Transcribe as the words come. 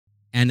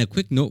And a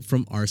quick note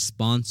from our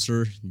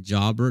sponsor,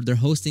 Jobber. They're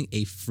hosting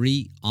a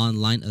free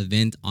online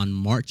event on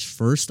March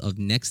 1st of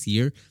next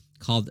year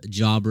called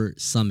Jobber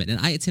Summit. And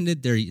I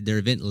attended their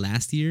event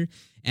last year,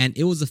 and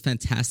it was a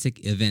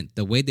fantastic event.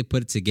 The way they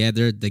put it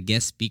together, the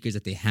guest speakers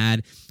that they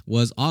had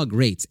was all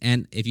great.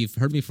 And if you've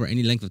heard me for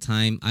any length of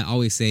time, I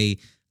always say,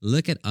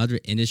 look at other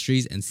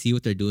industries and see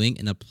what they're doing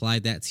and apply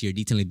that to your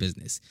detailing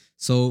business.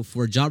 So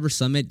for Jobber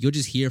Summit, you'll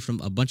just hear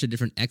from a bunch of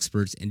different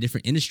experts in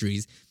different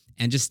industries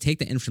and just take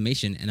the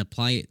information and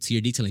apply it to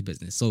your detailing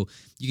business. So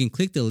you can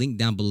click the link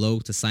down below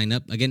to sign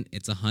up. Again,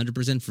 it's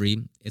 100%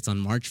 free. It's on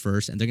March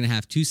 1st, and they're going to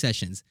have 2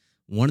 sessions,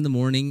 one in the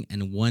morning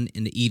and one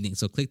in the evening.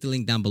 So click the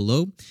link down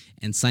below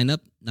and sign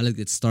up. Now let's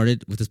get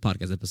started with this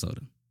podcast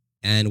episode.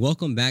 And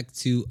welcome back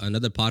to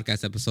another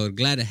podcast episode.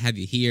 Glad to have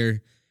you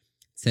here.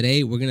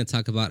 Today, we're going to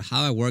talk about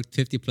how I worked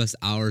 50 plus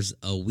hours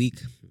a week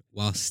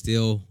while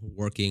still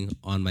working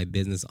on my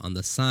business on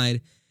the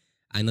side.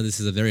 I know this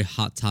is a very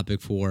hot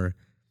topic for,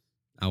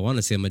 I want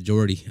to say, a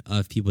majority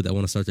of people that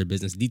want to start their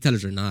business.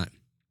 Detailers are not.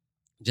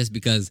 Just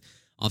because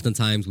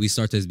oftentimes we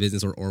start this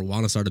business or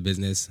want to start a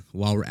business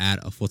while we're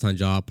at a full-time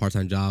job,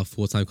 part-time job,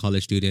 full-time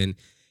college student.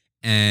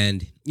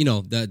 And, you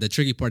know, the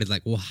tricky part is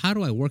like, well, how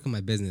do I work on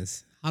my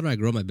business? How do I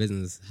grow my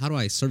business? How do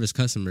I service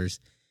customers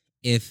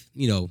if,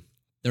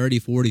 30,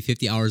 40,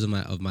 50 hours of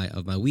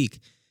my week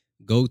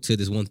go to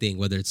this one thing,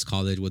 whether it's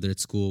college, whether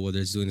it's school, whether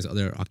it's doing this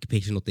other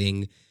occupational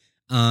thing.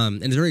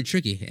 And it's very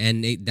tricky.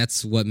 And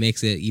that's what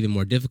makes it even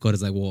more difficult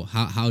is like, well,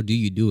 how do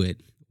you do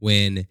it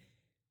when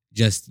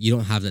just you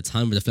don't have the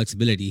time or the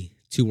flexibility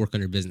to work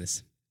on your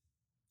business?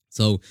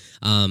 So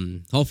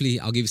hopefully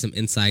I'll give you some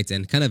insights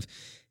and kind of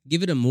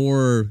give it a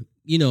more,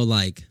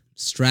 like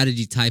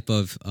strategy type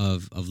of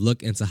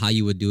look into how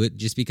you would do it,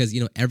 just because,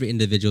 every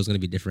individual is going to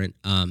be different.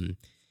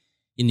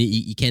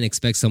 You can't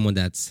expect someone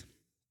that's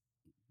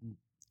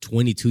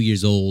 22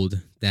 years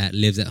old that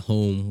lives at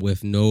home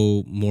with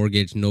no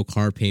mortgage, no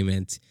car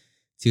payment,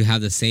 to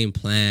have the same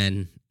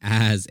plan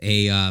as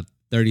a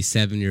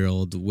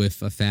 37-year-old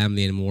with a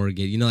family and a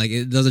mortgage.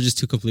 Those are just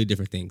two completely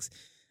different things.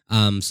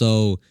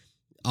 So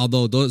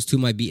although those two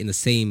might be in the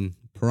same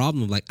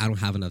problem, like I don't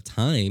have enough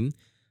time,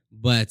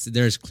 but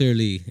there's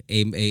clearly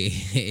a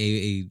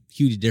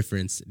huge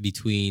difference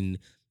between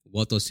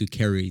what those two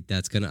carry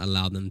that's going to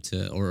allow them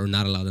to or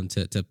not allow them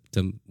to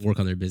work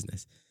on their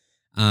business.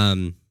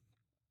 And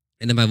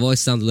then my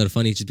voice sounds a little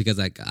funny just because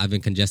I've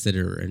been congested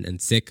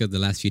and sick of the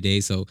last few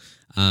days. So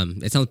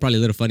it sounds probably a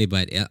little funny,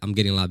 but I'm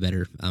getting a lot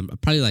better.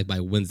 Probably like by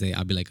Wednesday,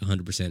 I'll be like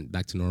 100%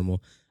 back to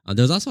normal.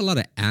 There's also a lot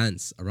of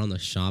ants around the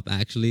shop,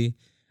 actually.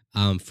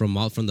 From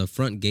the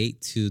front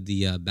gate to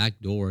the back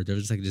door, there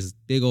was just like this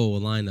big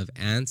old line of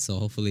ants. So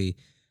hopefully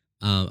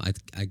I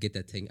get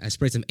that thing. I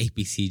sprayed some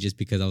APC just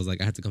because I was like,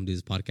 I have to come do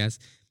this podcast.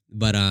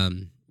 But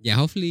yeah,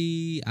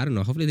 hopefully, I don't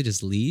know. Hopefully they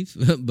just leave.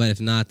 But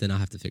if not, then I'll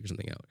have to figure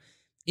something out.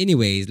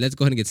 Anyways, let's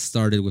go ahead and get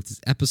started with this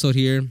episode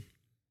here.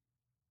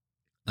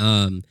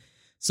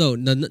 So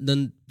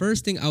the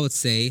first thing I would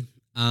say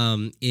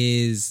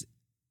is,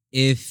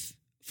 if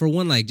for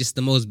one, like just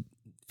the most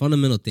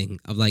fundamental thing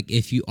of like,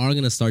 if you are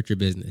going to start your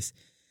business,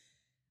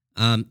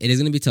 it is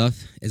going to be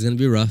tough. It's going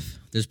to be rough.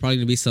 There's probably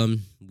going to be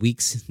some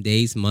weeks,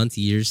 days, months,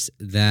 years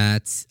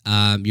that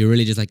you're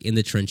really just like in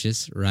the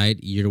trenches, right?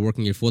 You're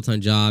working your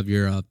full-time job.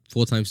 You're a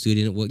full-time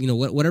student.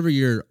 Whatever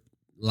your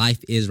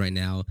life is right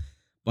now.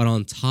 But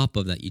on top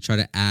of that, you try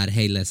to add,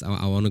 hey,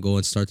 I want to go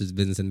and start this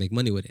business and make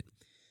money with it.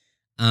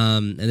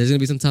 And there's going to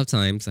be some tough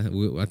times. I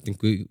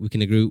think we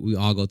can agree. We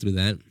all go through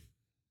that.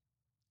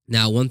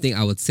 Now, one thing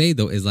I would say,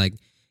 though, is like,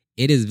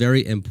 it is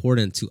very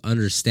important to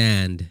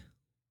understand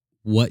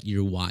what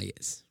your why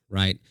is,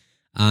 right?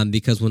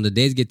 Because when the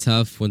days get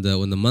tough, when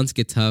the months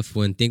get tough,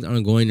 when things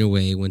aren't going your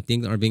way, when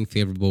things aren't being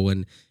favorable,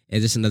 when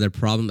it's just another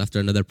problem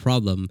after another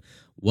problem,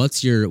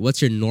 what's your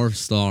North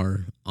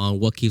Star on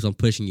what keeps on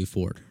pushing you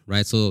forward,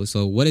 right? So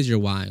what is your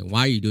why?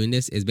 Why are you doing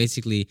this? Is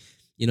basically,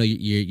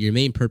 your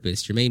main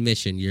purpose, your main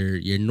mission,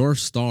 your North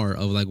Star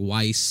of like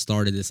why you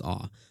started this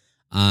all.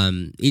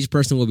 Each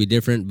person will be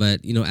different, but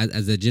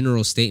as a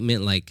general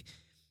statement, like,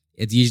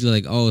 it's usually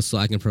like, oh, so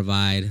I can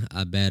provide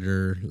a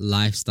better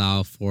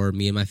lifestyle for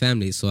me and my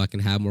family, so I can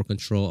have more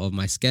control of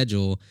my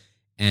schedule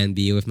and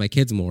be with my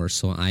kids more,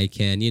 so I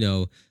can,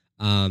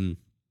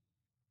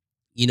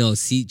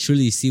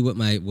 truly see what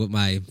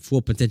my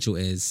full potential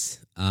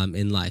is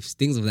in life,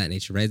 things of that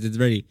nature, right? It's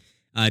very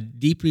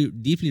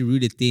deeply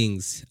rooted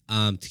things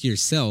to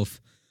yourself.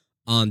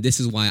 This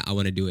is why I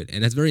want to do it,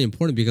 and that's very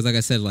important because, like I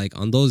said, like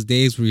on those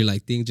days where you're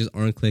like things just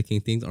aren't clicking,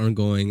 things aren't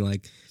going,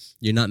 like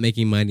you're not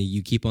making money,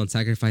 you keep on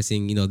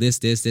sacrificing, this,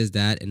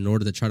 that in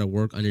order to try to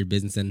work on your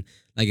business, and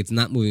like it's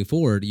not moving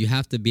forward. You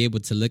have to be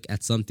able to look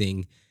at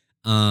something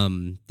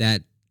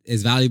that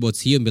is valuable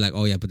to you and be like,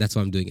 oh yeah, but that's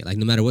why I'm doing it. Like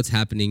no matter what's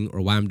happening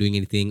or why I'm doing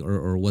anything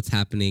or what's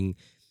happening,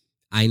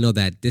 I know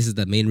that this is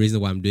the main reason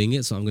why I'm doing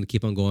it. So I'm going to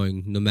keep on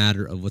going no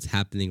matter of what's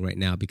happening right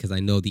now, because I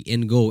know the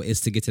end goal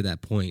is to get to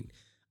that point.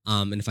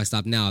 And if I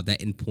stop now,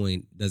 that end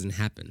point doesn't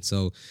happen.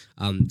 So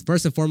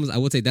first and foremost, I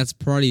would say that's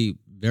probably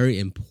very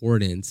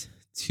important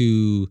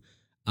to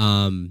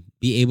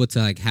be able to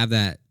like have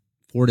that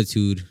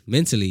fortitude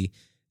mentally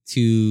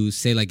to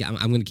say like I'm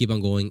going to keep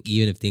on going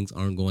even if things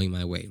aren't going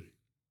my way.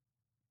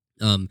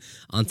 On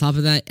top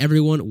of that,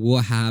 everyone will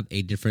have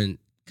a different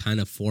kind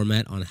of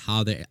format on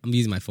how they're. I'm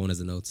using my phone as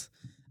a notes.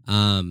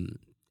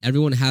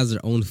 Everyone has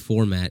their own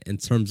format in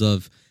terms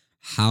of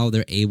how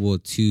they're able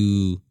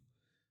to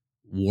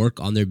work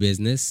on their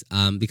business.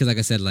 Because like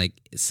I said, like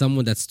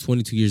someone that's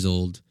 22 years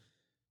old,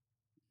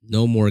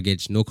 no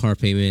mortgage, no car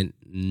payment,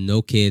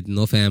 no kid,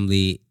 no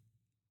family.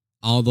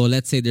 Although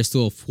let's say they're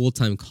still a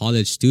full-time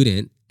college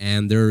student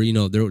and they're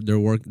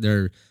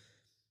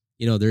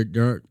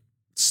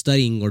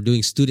studying or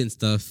doing student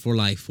stuff for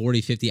like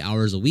 40, 50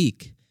 hours a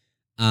week.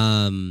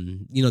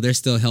 They're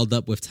still held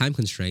up with time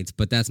constraints,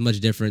 but that's much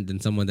different than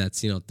someone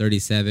that's,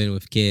 37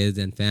 with kids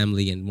and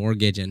family and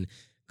mortgage and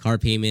car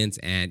payments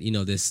and,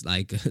 this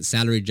like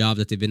salary job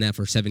that they've been at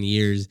for 7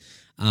 years.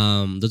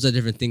 Those are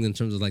different things in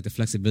terms of like the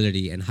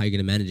flexibility and how you're going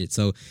to manage it.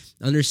 So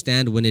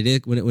understand when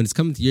it's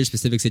coming to your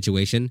specific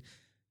situation,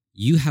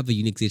 you have a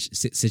unique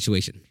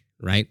situation,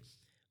 right?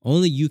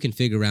 Only you can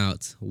figure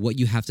out what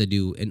you have to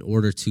do in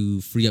order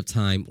to free up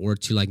time or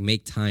to like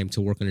make time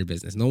to work on your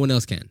business. No one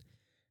else can,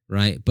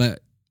 right?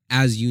 But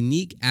as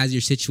unique as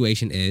your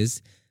situation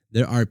is,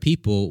 there are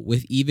people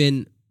with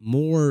even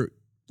more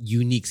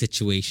unique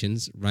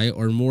situations, right?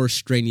 Or more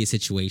strenuous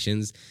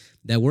situations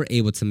that we're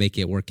able to make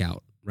it work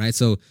out, right?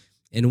 So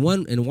in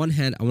one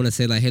hand, I want to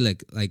say like, hey,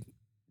 look, like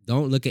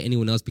don't look at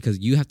anyone else because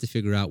you have to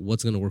figure out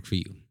what's going to work for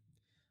you.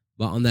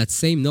 But on that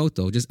same note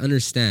though, just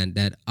understand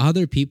that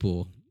other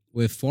people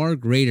with far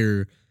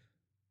greater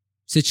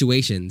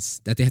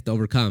situations that they have to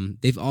overcome,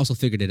 they've also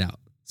figured it out.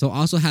 So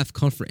also have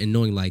comfort in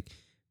knowing like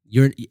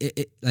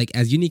like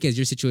as unique as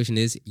your situation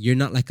is, you're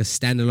not like a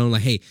standalone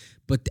like, hey,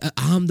 but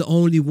I'm the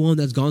only one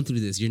that's gone through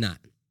this. You're not.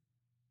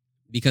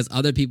 Because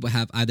other people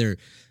have either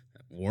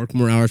work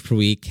more hours per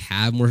week,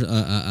 have more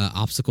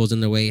obstacles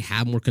in their way,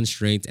 have more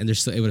constraints, and they're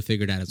still able to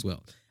figure it out as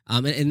well.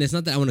 And it's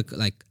not that I want to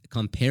like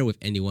compare with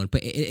anyone,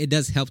 but it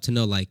does help to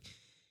know like,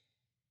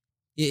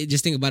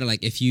 just think about it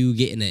like if you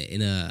get in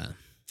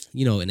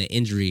an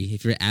injury,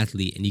 if you're an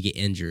athlete and you get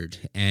injured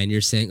and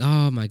you're saying,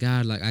 oh my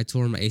God, like I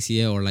tore my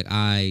ACL or like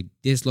I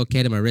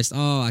dislocated my wrist.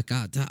 Oh,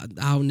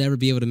 I'll never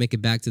be able to make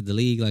it back to the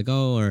league. Like,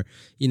 or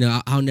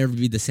I'll never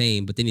be the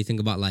same. But then you think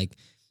about like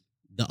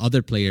the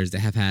other players that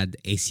have had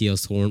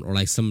ACLs torn or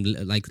like some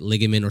like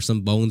ligament or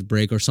some bones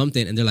break or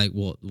something. And they're like,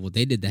 well,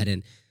 they did that.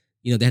 And,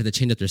 they had to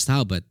change up their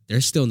style, but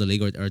they're still in the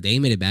league or they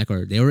made it back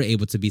or they were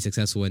able to be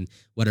successful in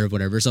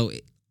whatever. So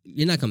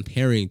you're not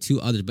comparing to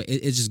others, but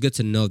it's just good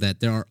to know that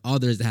there are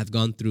others that have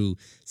gone through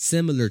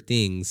similar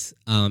things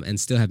and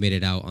still have made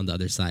it out on the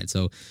other side.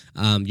 So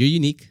you're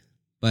unique,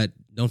 but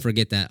don't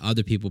forget that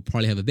other people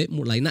probably have a bit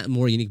more, like not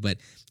more unique, but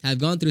have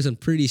gone through some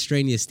pretty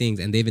strenuous things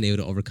and they've been able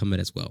to overcome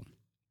it as well.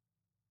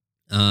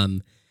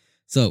 And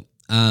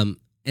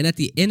at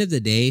the end of the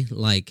day,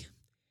 like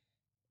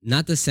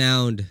not to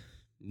sound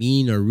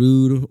mean or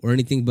rude or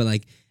anything, but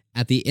like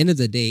at the end of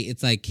the day,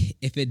 it's like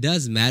if it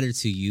does matter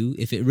to you,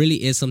 if it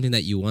really is something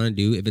that you want to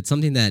do, if it's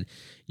something that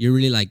you're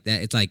really like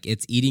that, it's like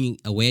it's eating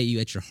away at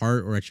you at your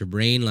heart or at your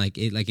brain. Like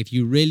if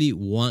you really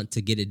want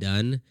to get it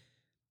done,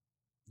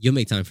 you'll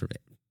make time for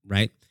it,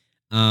 right?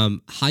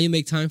 How you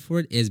make time for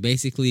it is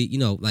basically,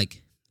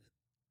 like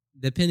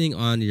depending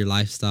on your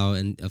lifestyle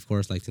and of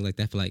course like things like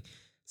that, but like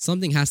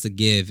something has to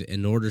give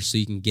in order so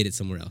you can get it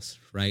somewhere else,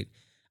 right?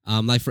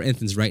 Like for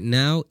instance, right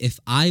now, if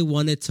I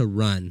wanted to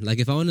run, like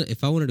if I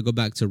wanted to go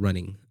back to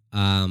running,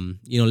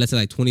 let's say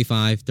like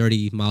 25,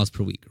 30 miles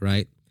per week,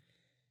 right?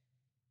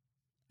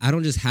 I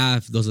don't just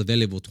have those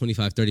available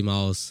 25, 30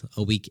 miles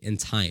a week in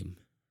time,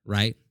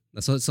 right?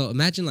 So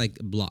imagine like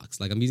blocks,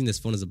 like I'm using this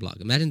phone as a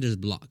block. Imagine there's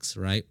blocks,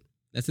 right?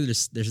 Let's say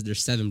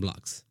there's 7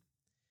 blocks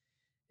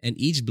and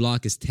each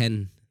block is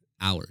 10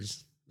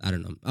 hours. I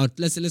don't know. Oh,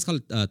 let's call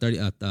it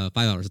 5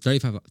 hours.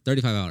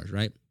 35 hours,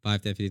 right?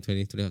 5, 10, 15,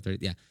 20, 25, 30.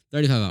 Yeah,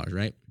 35 hours,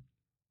 right?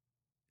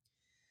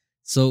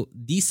 So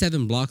these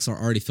 7 blocks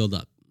are already filled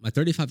up. My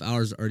 35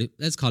 hours already,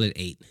 let's call it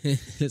 8.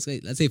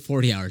 let's say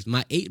 40 hours.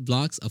 My 8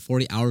 blocks of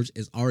 40 hours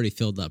is already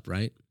filled up,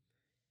 right?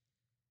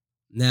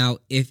 Now,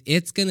 if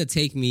it's going to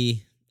take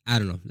me, I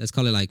don't know, let's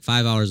call it like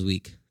 5 hours a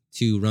week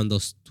to run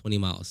those 20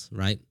 miles,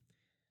 right?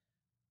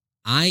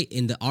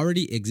 In the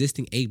already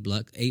existing 8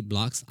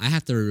 blocks, I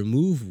have to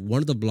remove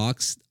one of the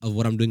blocks of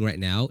what I'm doing right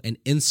now and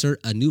insert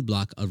a new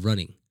block of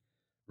running,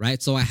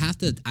 right? So I have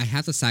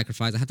to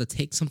sacrifice. I have to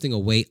take something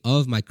away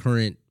of my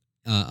current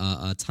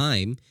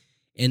time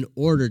in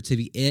order to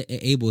be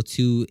able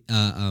to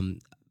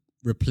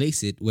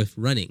replace it with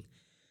running.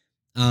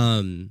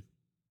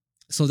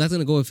 So that's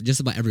gonna go with just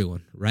about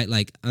everyone, right?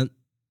 Like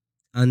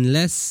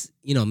unless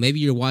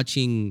maybe you're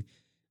watching,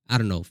 I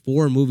don't know,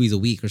 4 movies a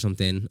week or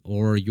something,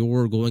 or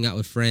you're going out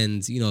with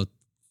friends,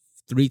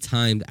 3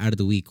 times out of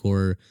the week,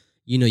 or,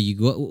 you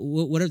go,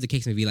 whatever the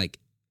case may be, like,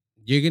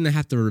 you're going to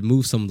have to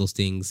remove some of those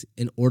things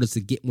in order to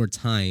get more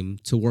time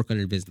to work on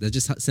your business. That's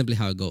just simply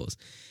how it goes.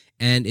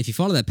 And if you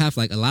follow that path,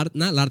 like not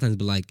a lot of times,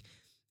 but like,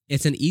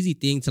 it's an easy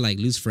thing to like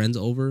lose friends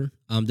over,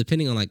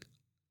 depending on like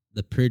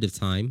the period of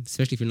time,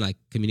 especially if you're like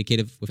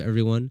communicative with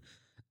everyone.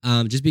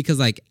 Just because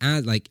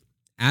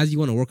as you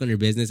want to work on your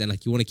business and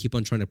like you want to keep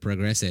on trying to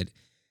progress it,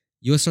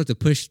 you'll start to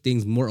push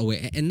things more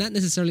away, and not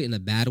necessarily in a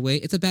bad way.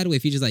 It's a bad way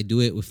if you just like do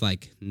it with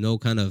like no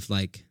kind of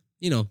like,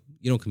 you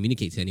don't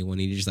communicate to anyone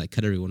and you just like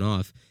cut everyone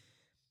off.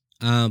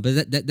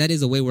 But that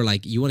is a way where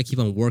like you want to keep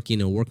on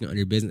working and working on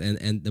your business,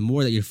 and the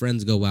more that your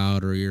friends go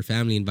out or your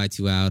family invites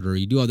you out or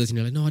you do all this and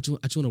you're like, no, I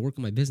just want to work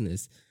on my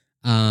business.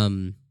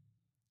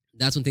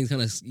 That's when things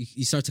kind of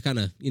you start to kind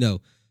of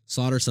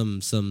solder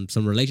some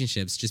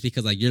relationships, just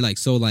because like you're like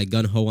so like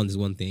gun ho on this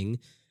one thing.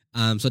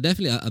 So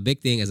definitely a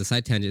big thing as a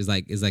side tangent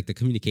is like the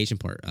communication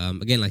part.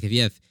 Again, like if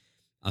you have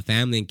a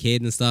family and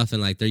kids and stuff,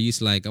 and like they're used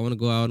to like, I want to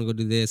go out and go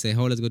do this, say,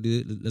 oh, let's go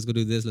do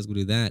this, let's go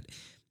do that,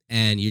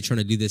 and you're trying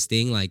to do this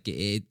thing, like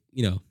it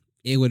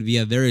would be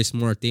a very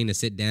smart thing to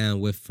sit down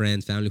with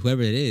friends, family,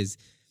 whoever it is,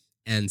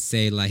 and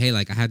say like, hey,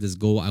 like I have this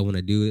goal I want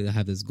to do, I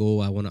have this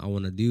goal I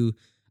want to do,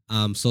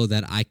 so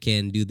that I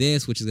can do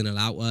this, which is going to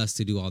allow us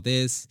to do all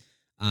this.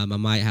 I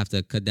might have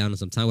to cut down on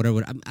some time,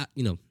 whatever.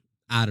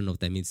 I don't know what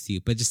that means to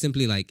you, but just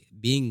simply like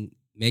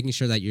making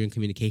sure that you're in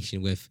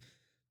communication with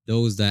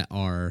those that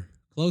are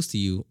close to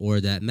you or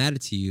that matter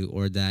to you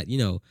or that,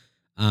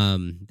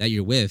 that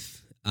you're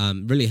with,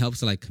 really helps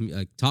to like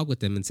talk with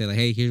them and say like,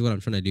 hey, here's what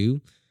I'm trying to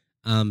do.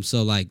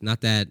 So like,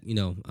 not that,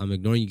 I'm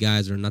ignoring you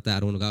guys, or not that I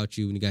don't want to go out with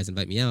you when you guys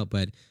invite me out,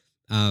 but,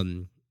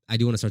 I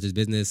do want to start this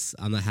business.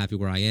 I'm not happy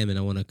where I am, and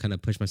I want to kind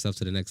of push myself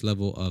to the next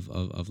level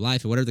of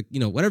life, or whatever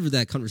whatever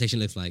that conversation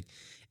looks like,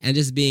 and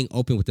just being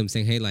open with them,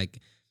 saying, hey, like,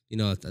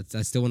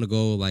 I still want to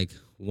go like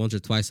once or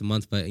twice a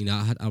month, but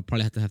I'll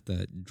probably have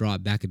to draw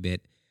it back a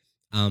bit,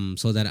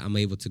 so that I'm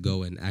able to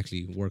go and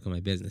actually work on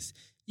my business.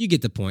 You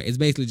get the point. It's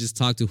basically just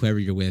talk to whoever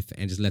you're with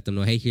and just let them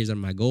know, hey, here's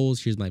my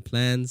goals, here's my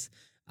plans.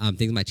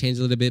 Things might change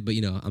a little bit, but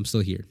I'm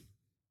still here.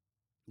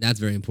 That's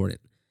very important.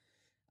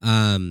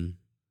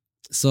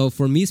 So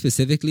for me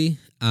specifically,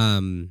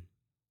 from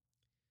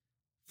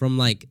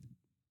like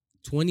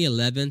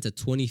 2011 to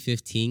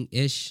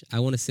 2015-ish, I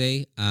want to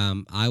say,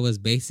 I was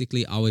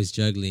basically always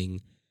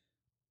juggling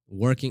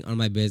working on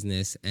my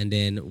business and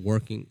then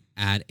working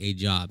at a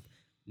job.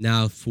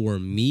 Now, for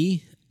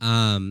me,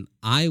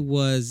 I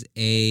was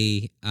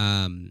at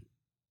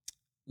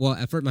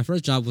first, my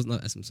first job was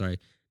not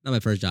my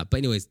first job. But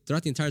anyways,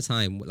 throughout the entire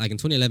time, like in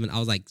 2011, I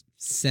was like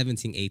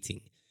 17, 18.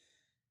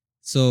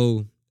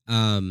 So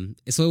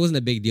it wasn't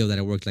a big deal that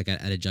I worked like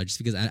at a job, just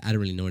because I didn't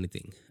really know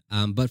anything.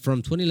 But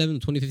from 2011 to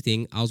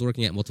 2015, I was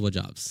working at multiple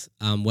jobs.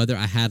 Whether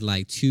I had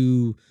like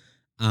two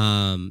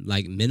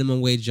like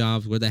minimum wage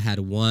jobs, whether I had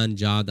one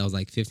job that was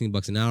like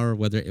 $15 an hour,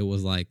 whether it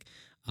was like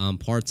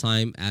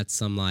part-time at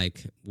some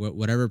like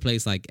whatever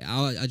place, like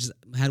I just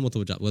had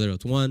multiple jobs, whether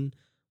it was one,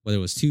 whether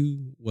it was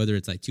two, whether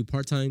it's like two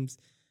part-times.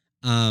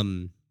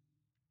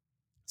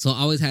 So I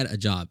always had a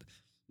job.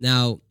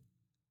 Now,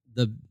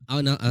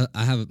 I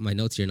have my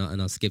notes here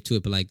and I'll skip to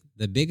it, but like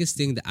the biggest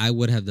thing that I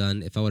would have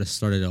done if I would have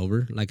started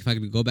over, like if I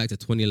could go back to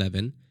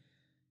 2011,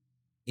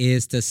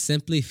 is to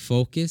simply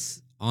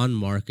focus on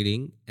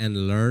marketing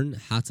and learn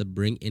how to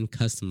bring in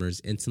customers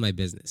into my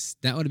business.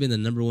 That would have been the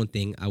number one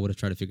thing I would have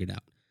tried to figure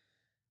out.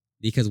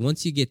 Because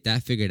once you get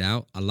that figured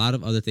out, a lot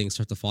of other things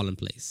start to fall in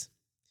place.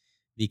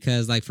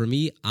 Because like for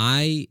me,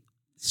 I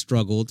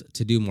struggled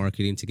to do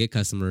marketing, to get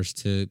customers,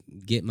 to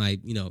get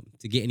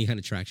to get any kind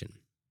of traction.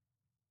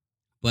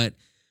 But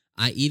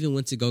I even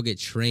went to go get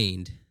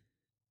trained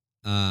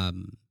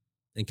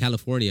in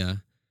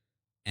California,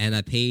 and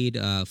I paid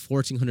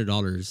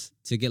 $1,400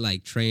 to get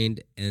like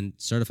trained and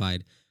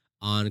certified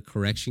on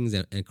corrections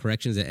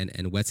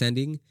and wet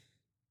sanding.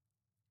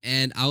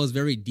 And I was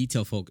very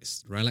detail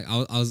focused, right? Like I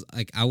was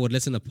like, I would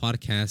listen to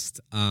podcasts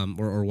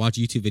or watch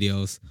YouTube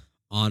videos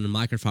on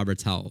microfiber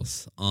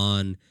towels,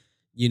 on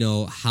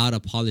how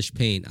to polish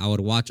paint. I would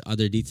watch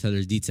other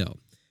detailers detail.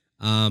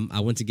 I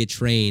went to get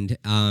trained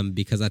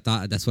because I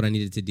thought that's what I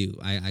needed to do.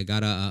 I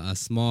got a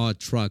small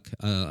truck,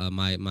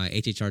 my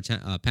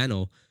HHR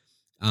panel,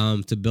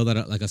 to build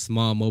out like a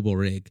small mobile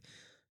rig.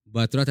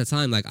 But throughout that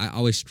time, like I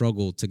always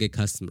struggled to get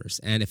customers.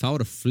 And if I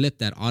would have flipped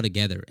that all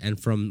together, and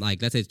from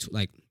like let's say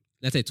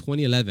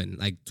 2011,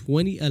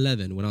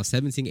 when I was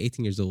 17,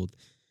 18 years old,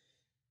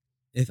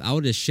 if I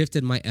would have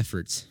shifted my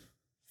efforts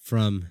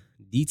from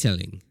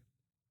detailing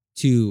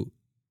to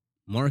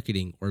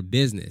marketing or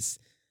business,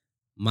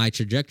 my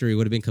trajectory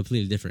would have been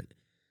completely different.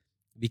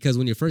 Because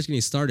when you're first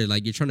getting started,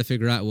 like you're trying to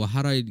figure out, well,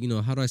 how do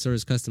I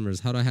service customers?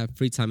 How do I have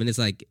free time? And it's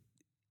like,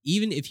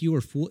 even if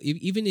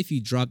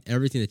you dropped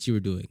everything that you were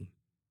doing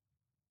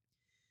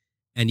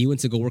and you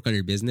went to go work on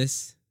your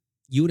business,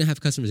 you wouldn't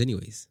have customers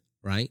anyways,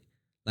 right?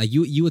 Like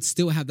you would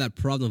still have that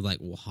problem of like,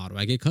 well, how do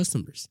I get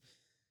customers?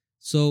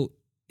 So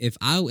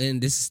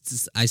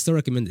I still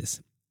recommend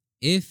this.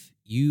 If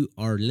you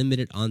are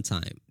limited on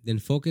time, then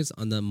focus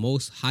on the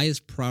most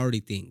highest priority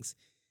things.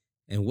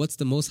 And what's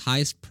the most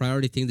highest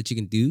priority thing that you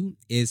can do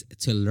is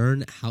to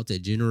learn how to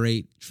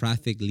generate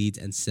traffic, leads,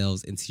 and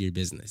sales into your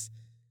business.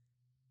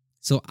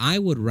 So I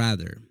would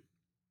rather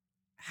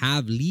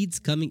have leads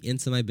coming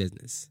into my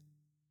business,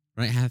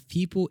 right? Have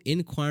people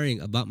inquiring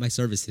about my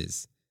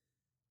services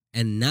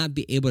and not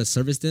be able to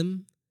service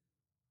them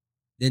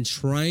than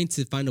trying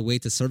to find a way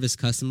to service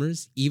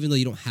customers even though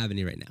you don't have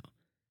any right now.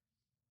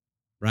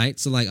 Right?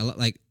 So like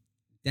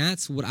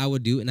that's what I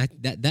would do, and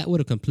that would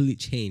have completely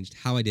changed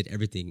how I did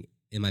everything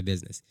in my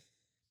business.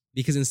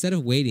 Because instead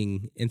of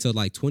waiting until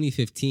like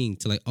 2015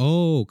 to like,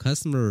 oh,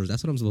 customers,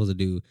 that's what I'm supposed to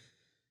do,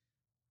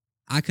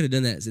 I could have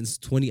done that since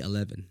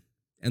 2011.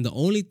 And the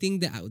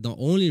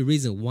only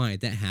reason why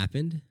that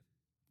happened,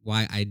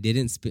 why I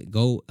didn't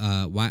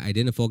why I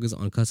didn't focus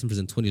on customers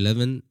in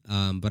 2011,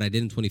 but I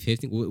did in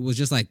 2015, was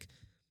just like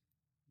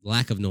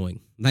lack of knowing.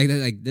 Like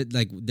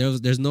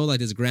there's no like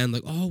this grand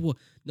like, oh well,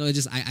 no, I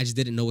just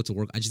didn't know what to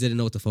work. I just didn't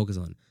know what to focus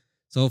on.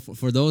 So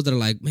for those that are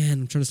like,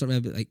 man, I'm trying to start my,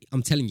 like,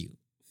 I'm telling you,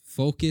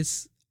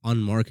 focus on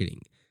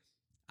marketing.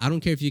 I don't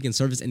care if you can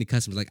service any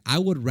customers. Like, I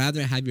would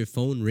rather have your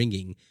phone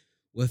ringing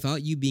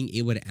without you being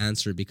able to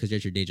answer because you're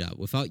at your day job,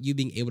 without you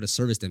being able to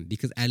service them.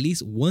 Because at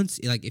least once,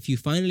 like, if you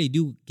finally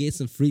do get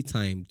some free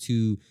time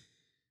to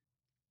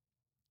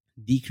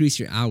decrease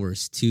your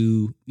hours,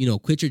 to, you know,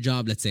 quit your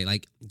job, let's say,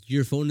 like,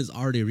 your phone is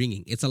already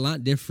ringing. It's a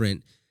lot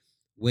different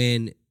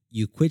when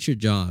you quit your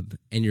job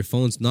and your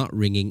phone's not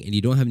ringing and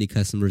you don't have any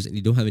customers and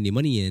you don't have any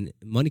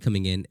money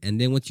coming in.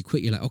 And then once you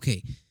quit, you're like,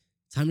 okay,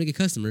 time to get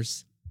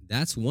customers.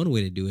 That's one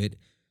way to do it.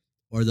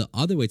 Or the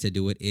other way to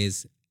do it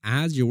is,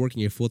 as you're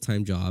working your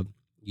full-time job,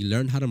 you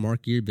learn how to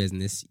market your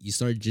business, you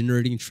start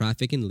generating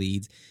traffic and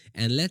leads.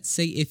 And let's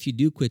say if you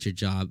do quit your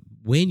job,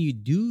 when you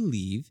do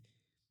leave,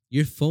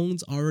 your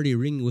phone's already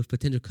ringing with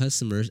potential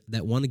customers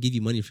that want to give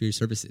you money for your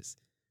services,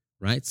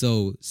 right?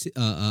 So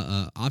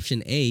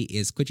option A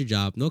is quit your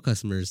job, no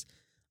customers.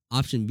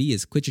 Option B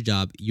is quit your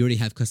job, you already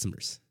have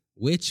customers.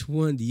 Which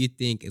one do you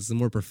think is the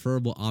more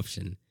preferable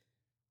option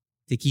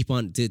to keep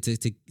on to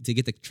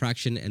get the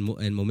traction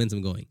and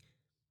momentum going?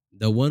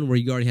 The one where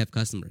you already have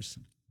customers.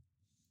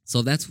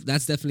 So that's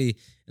definitely,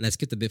 and I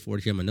skipped a bit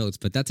forward here in my notes,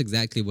 but that's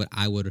exactly what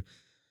I would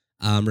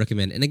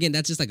recommend. And again,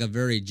 that's just like a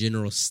very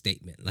general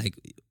statement. Like,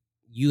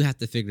 you have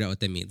to figure out what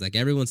that means. Like,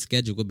 everyone's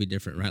schedule will be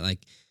different, right?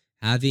 Like,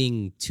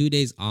 having 2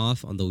 days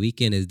off on the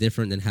weekend is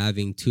different than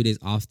having 2 days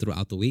off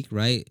throughout the week,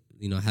 right?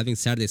 You know, having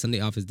Saturday, Sunday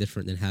off is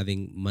different than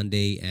having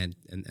Monday and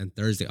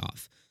Thursday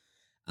off.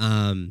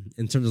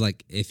 In terms of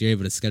like, if you're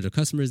able to schedule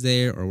customers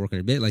there or work on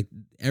a bit, like,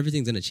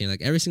 everything's going to change.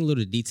 Like, every single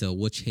little detail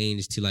will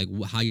change to like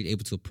how you're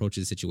able to approach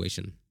the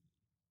situation.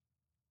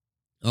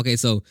 Okay.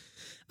 So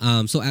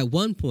at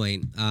one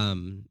point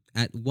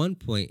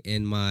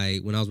in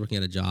when I was working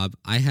at a job,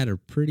 I had a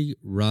pretty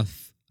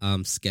rough,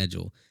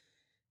 schedule.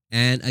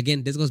 And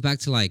again, this goes back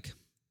to like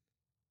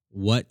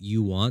what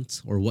you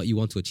want or what you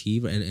want to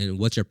achieve, and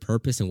what's your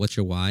purpose and what's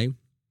your why.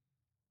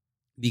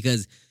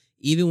 Because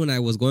even when I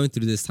was going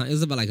through this time, it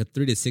was about like a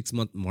 3 to 6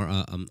 month more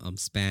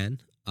span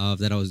of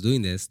that I was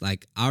doing this.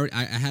 Like, I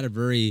had a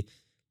very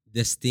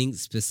distinct,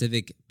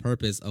 specific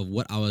purpose of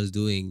what I was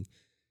doing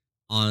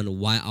on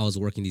why I was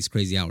working these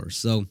crazy hours.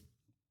 So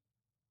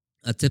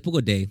a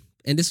typical day,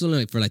 and this was only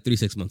like for like 3 to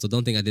 6 months, so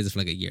don't think I did this for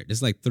like a year. This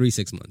is like 3 to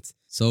 6 months.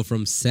 So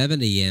from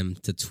 7 a.m.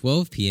 to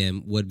 12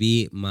 p.m. would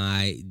be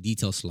my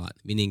detail slot,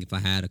 meaning if I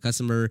had a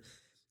customer,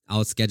 I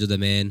would schedule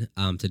them in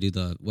to do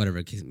the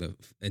whatever,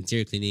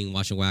 interior cleaning,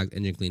 wash and wax,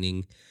 engine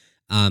cleaning.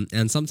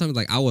 And sometimes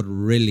like I would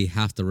really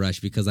have to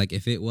rush, because like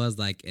if it was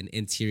like an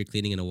interior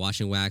cleaning and a wash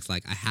and wax,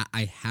 like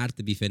I had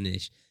to be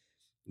finished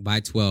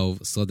by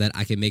 12 so that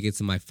I can make it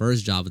to my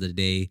first job of the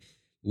day,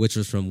 which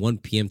was from 1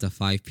 p.m. to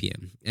 5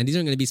 p.m. And these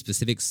aren't going to be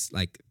specifics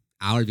like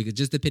hours, because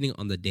just depending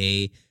on the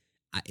day,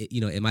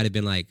 it might have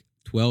been like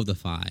 12 to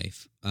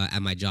 5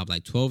 at my job,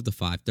 like 12 to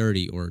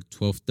 5:30 or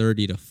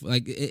 12:30 to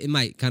like it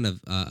might kind of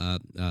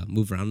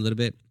move around a little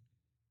bit.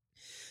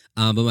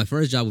 But my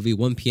first job would be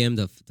 1 p.m.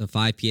 to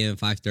 5 p.m.,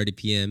 5:30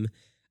 p.m.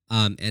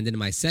 And then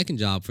my second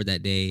job for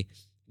that day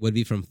would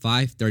be from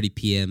 5:30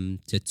 p.m.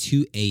 to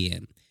 2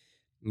 a.m.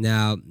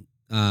 Now,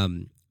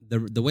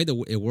 the way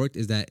that it worked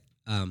is that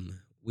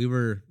we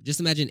were, just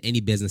imagine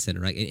any business center,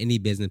 right? In any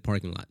business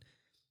parking lot.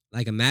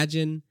 Like,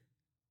 imagine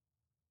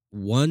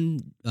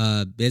one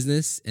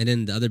business and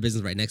then the other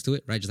business right next to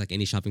it, right? Just like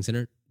any shopping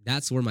center.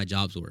 That's where my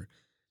jobs were.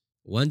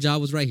 One job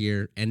was right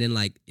here, and then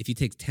like if you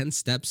take 10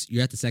 steps,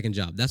 you're at the second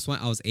job. That's why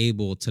I was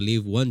able to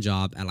leave one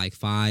job at like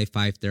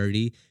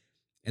 5:30,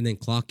 and then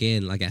clock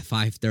in like at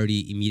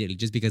 5:30 immediately,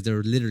 just because they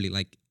were literally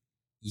like,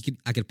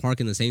 I could park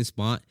in the same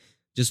spot,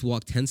 just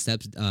walk 10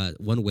 steps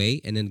one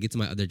way, and then get to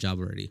my other job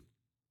already.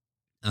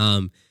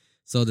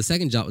 So the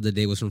second job of the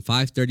day was from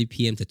 5:30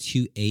 p.m. to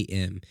 2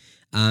 a.m.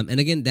 And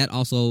again, that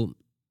also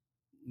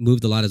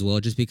moved a lot as well,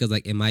 just because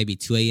like it might be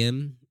 2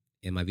 a.m.,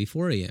 it might be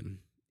 4 a.m.,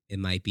 it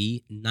might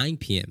be 9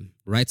 p.m.,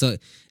 right? So,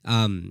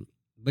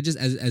 but just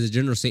as a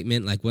general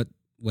statement, like what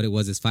it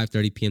was is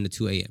 5:30 p.m. to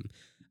 2 a.m.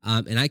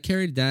 And I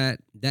carried that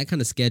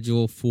kind of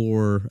schedule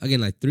for,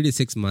 again, like 3 to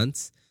 6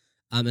 months.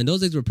 And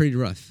those days were pretty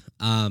rough.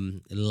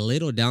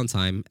 Little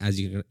downtime, as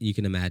you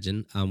can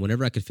imagine.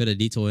 Whenever I could fit a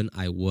detail in,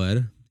 I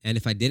would. And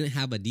if I didn't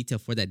have a detail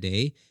for that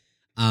day,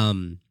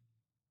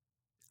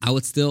 I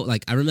would still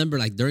like. I remember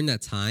like during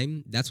that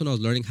time, that's when I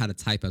was learning how to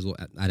type as well.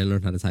 I didn't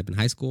learn how to type in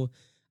high school.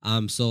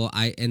 So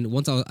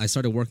once I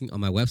started working on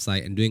my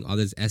website and doing all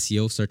this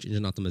SEO, search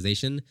engine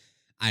optimization,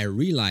 I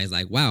realized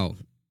like, wow,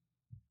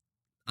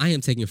 I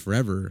am taking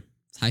forever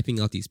typing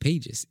out these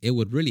pages. It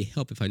would really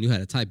help if I knew how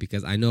to type,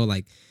 because I know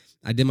like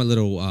I did my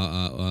little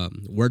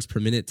words per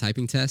minute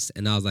typing test,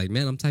 and I was like,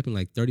 man, I'm typing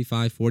like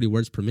 35, 40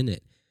 words per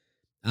minute.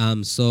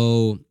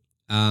 So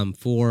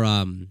for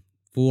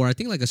I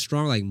think like a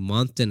strong like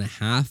month and a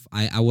half,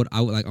 I would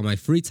like on my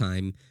free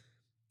time,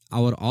 I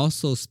would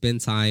also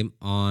spend time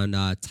on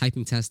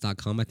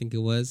typingtest.com, I think it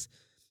was.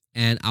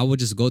 And I would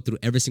just go through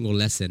every single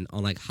lesson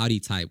on like how do you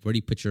type, where do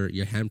you put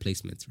your hand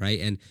placements, right?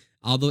 And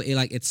although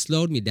it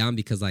slowed me down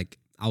because like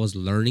I was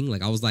learning,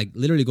 like I was like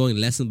literally going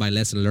lesson by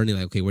lesson, learning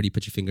like, okay, where do you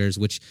put your fingers,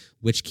 which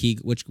key,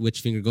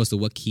 which finger goes to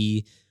what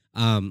key.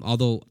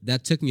 Although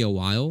that took me a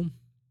while,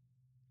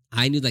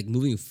 I knew like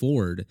moving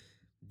forward,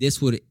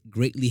 this would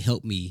greatly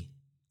help me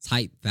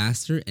type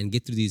faster and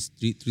get through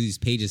these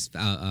pages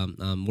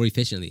more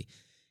efficiently.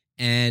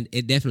 And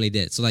it definitely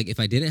did. So like if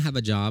I didn't have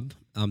a job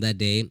that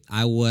day,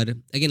 I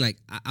would again like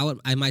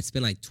I might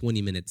spend like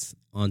 20 minutes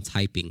on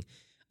typing,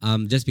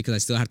 just because I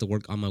still have to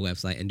work on my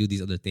website and do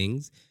these other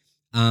things.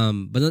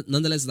 But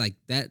nonetheless, like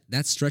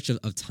that stretch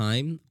of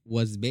time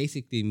was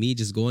basically me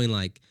just going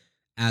like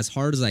as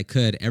hard as I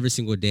could every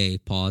single day,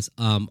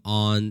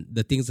 on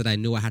the things that I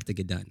knew I had to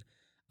get done.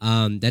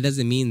 That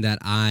doesn't mean that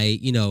I,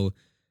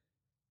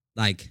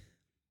 like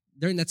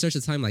during that stretch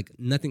of time, like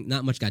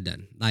not much got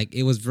done. Like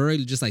it was very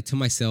just like to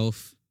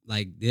myself,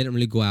 like didn't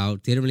really go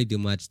out, didn't really do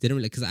much, didn't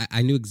really, because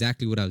I knew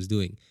exactly what I was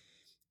doing.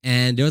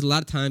 And there was a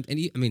lot of times, and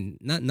I mean,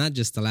 not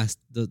just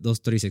those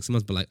 36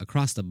 months, but like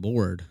across the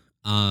board,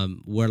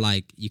 where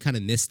like you kind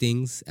of miss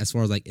things as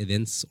far as like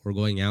events or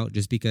going out,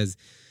 just because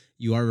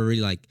you are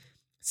really like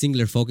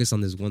singular focus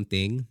on this one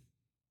thing.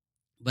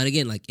 But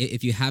again, like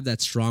if you have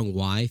that strong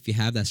why, if you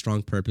have that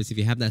strong purpose, if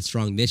you have that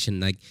strong mission,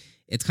 like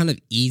it's kind of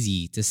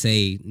easy to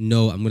say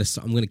no. I'm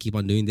gonna keep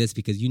on doing this,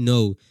 because you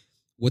know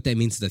what that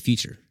means to the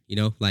future.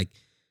 Like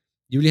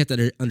you really have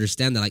to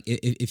understand that like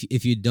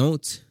if you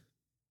don't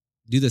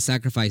do the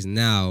sacrifice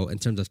now in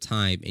terms of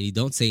time, and you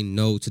don't say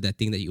no to that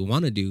thing that you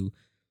want to do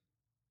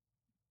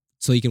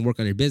so you can work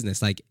on your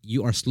business, like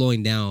you are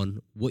slowing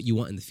down what you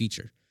want in the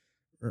future,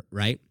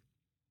 right?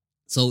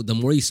 So the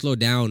more you slow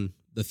down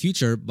the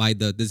future by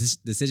the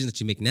decisions that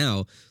you make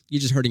now,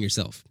 you're just hurting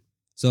yourself.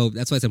 So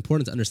that's why it's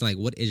important to understand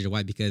like what is your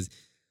why, because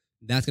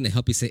that's going to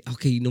help you say,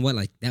 okay, you know what,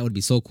 like that would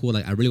be so cool.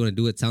 Like I really want to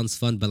do it. Sounds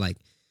fun, but like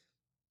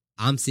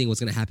I'm seeing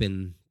what's going to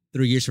happen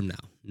 3 years from now,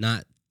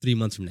 not 3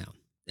 months from now.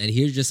 And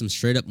here's just some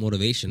straight up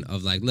motivation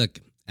of like, look,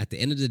 at the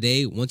end of the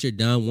day, once you're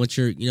done, once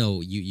you're,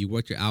 you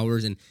work your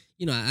hours, and,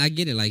 I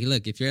get it. Like,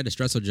 look, if you're at a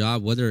stressful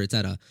job, whether it's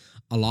at a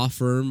law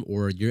firm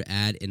or you're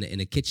in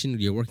a kitchen, or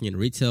you're working in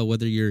retail,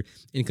 whether you're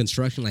in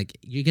construction, like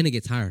you're going to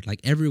get tired. Like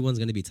everyone's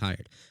going to be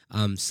tired.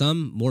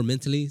 Some more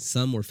mentally,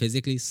 some more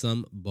physically,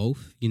 some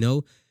both,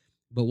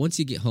 But once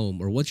you get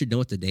home or once you're done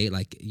with the day,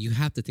 like you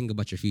have to think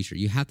about your future.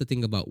 You have to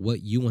think about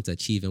what you want to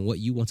achieve and what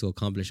you want to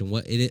accomplish and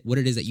what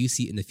it is that you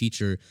see in the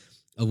future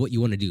of what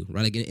you want to do,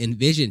 right? Like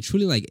envision,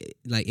 truly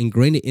like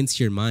ingrain it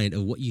into your mind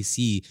of what you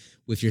see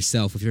with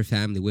yourself, with your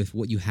family, with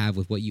what you have,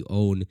 with what you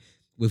own,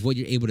 with what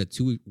you're able to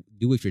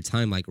do with your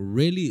time. Like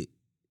really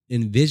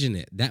envision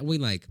it that way.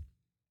 Like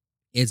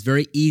it's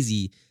very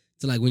easy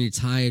to like when you're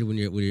tired, when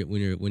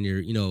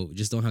you're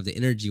just don't have the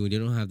energy, when you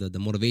don't have the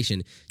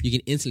motivation, you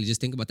can instantly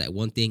just think about that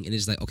one thing, and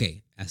it's like,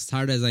 okay, as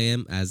tired as I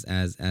am,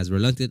 as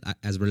reluctant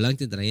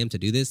that I am to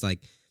do this,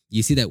 like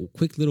you see that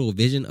quick little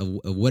vision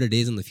of what it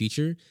is in the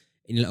future,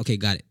 and you're like, okay,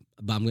 got it.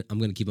 But I'm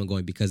gonna keep on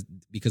going because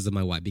of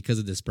my why, because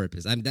of this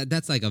purpose.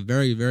 That's like a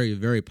very, very,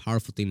 very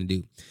powerful thing to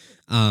do.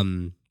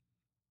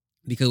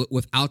 Because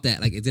without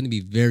that, like it's gonna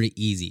be very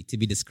easy to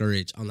be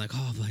discouraged on like,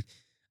 oh, but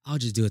I'll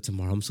just do it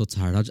tomorrow. I'm so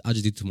tired. I'll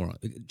just do it tomorrow.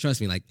 Trust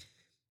me, like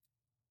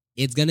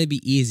it's gonna be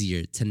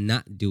easier to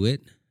not do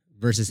it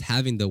versus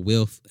having the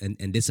will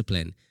and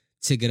discipline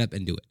to get up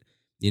and do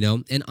it.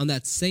 And on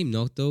that same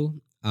note, though,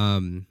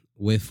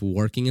 with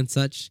working and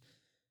such,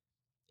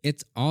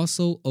 it's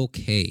also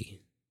okay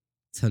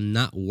to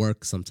not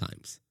work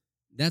sometimes.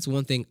 That's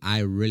one thing I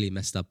really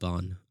messed up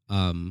on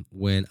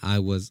when I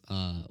was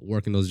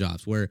working those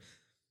jobs where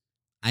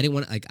I didn't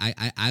want to, like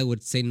I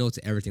would say no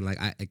to everything. Like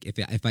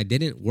if I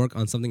didn't work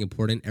on something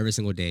important every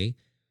single day,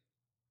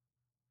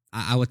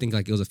 I would think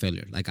like it was a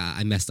failure. Like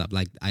I messed up.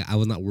 Like I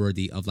was not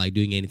worthy of like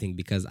doing anything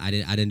because I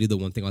didn't do the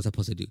one thing I was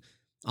supposed to do.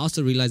 I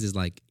also realized is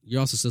like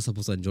you're also still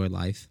supposed to enjoy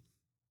life.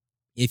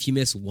 If you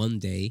miss one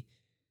day,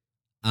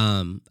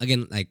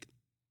 again, like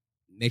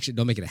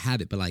don't make it a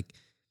habit, but like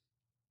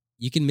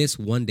you can miss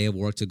one day of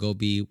work to go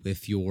be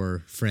with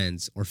your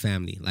friends or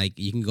family. Like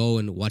you can go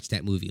and watch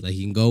that movie. Like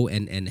you can go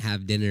and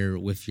have dinner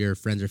with your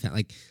friends or family.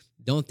 Like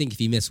don't think if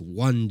you miss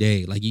one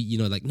day, like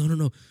like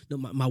no,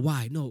 my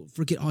why, no,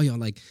 forget all y'all.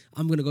 Like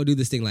I'm gonna go do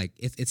this thing. Like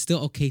it's still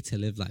okay to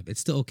live life.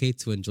 It's still okay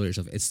to enjoy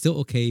yourself. It's still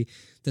okay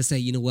to say,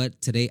 you know what,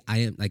 today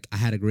I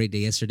had a great day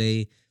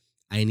yesterday.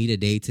 I need a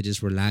day to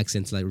just relax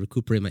and to like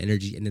recuperate my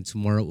energy, and then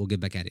tomorrow we'll get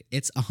back at it.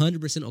 It's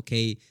 100%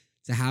 okay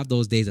to have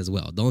those days as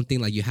well. Don't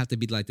think like you have to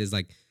be like this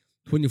like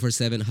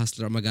 24/7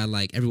 hustler. Oh my God,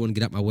 like everyone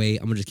get out my way.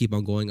 I'm gonna just keep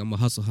on going. I'm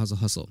gonna hustle, hustle,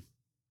 hustle.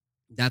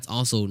 That's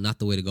also not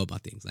the way to go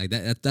about things. Like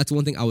that's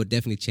one thing I would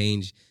definitely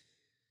change.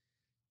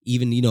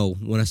 Even,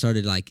 when I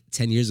started like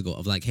 10 years ago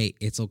of like, hey,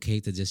 it's okay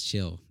to just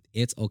chill.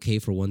 It's okay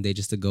for one day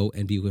just to go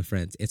and be with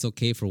friends. It's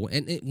okay for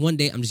one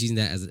day. I'm just using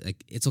that as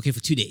like, it's okay for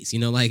 2 days,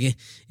 like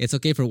it's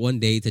okay for one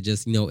day to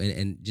just,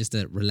 and just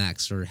to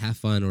relax or have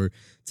fun or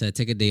to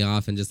take a day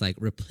off and just like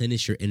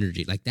replenish your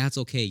energy. Like that's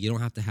okay. You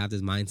don't have to have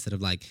this mindset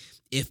of like,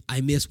 if I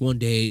miss one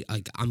day,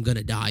 like I'm going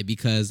to die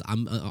because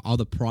I'm all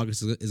the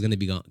progress is going to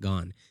be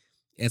gone.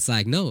 It's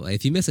like, no,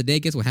 if you miss a day,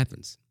 guess what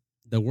happens?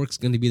 The work's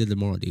going to be there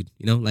tomorrow, dude.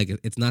 Like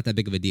it's not that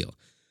big of a deal.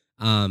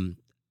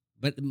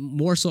 But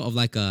more so of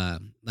like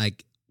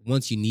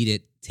once you need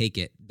it, take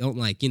it. Don't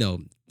like,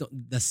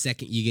 the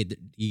second you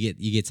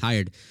get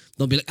tired,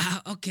 don't be like,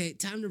 okay,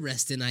 time to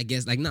rest. And I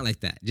guess like not like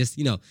that. Just,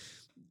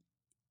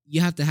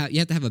 you have to have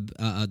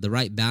the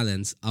right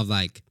balance of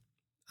like,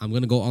 I'm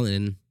going to go all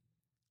in.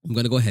 I'm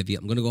going to go heavy.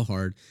 I'm going to go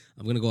hard.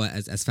 I'm going to go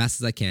as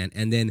fast as I can.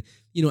 And then,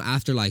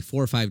 after like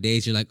 4 or 5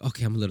 days, you're like,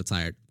 okay, I'm a little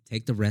tired.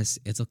 Take the rest.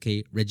 It's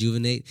okay.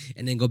 Rejuvenate,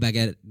 and then go back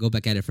at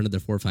it for another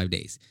 4 or 5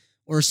 days,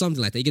 or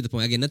something like that. You get the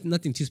point. Again,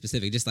 nothing too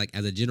specific. Just like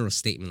as a general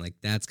statement, like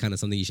that's kind of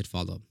something you should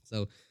follow.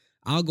 So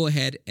I'll go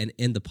ahead and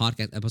end the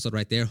podcast episode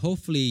right there.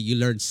 Hopefully, you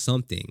learned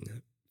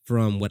something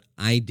from what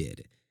I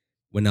did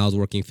when I was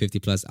working 50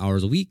 plus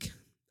hours a week.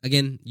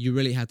 Again, you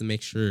really have to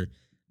make sure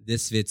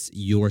this fits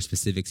your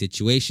specific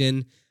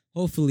situation.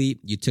 Hopefully,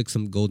 you took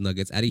some gold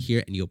nuggets out of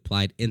here and you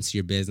applied into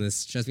your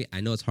business. Trust me,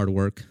 I know it's hard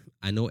work.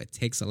 I know it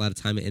takes a lot of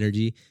time and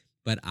energy,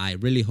 but I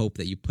really hope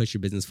that you push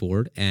your business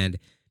forward and,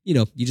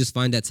 you just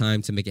find that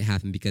time to make it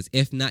happen, because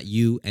if not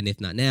you and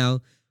if not now,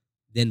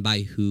 then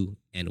by who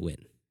and when.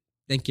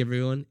 Thank you,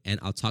 everyone, and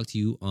I'll talk to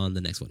you on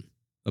the next one.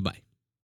 Bye-bye.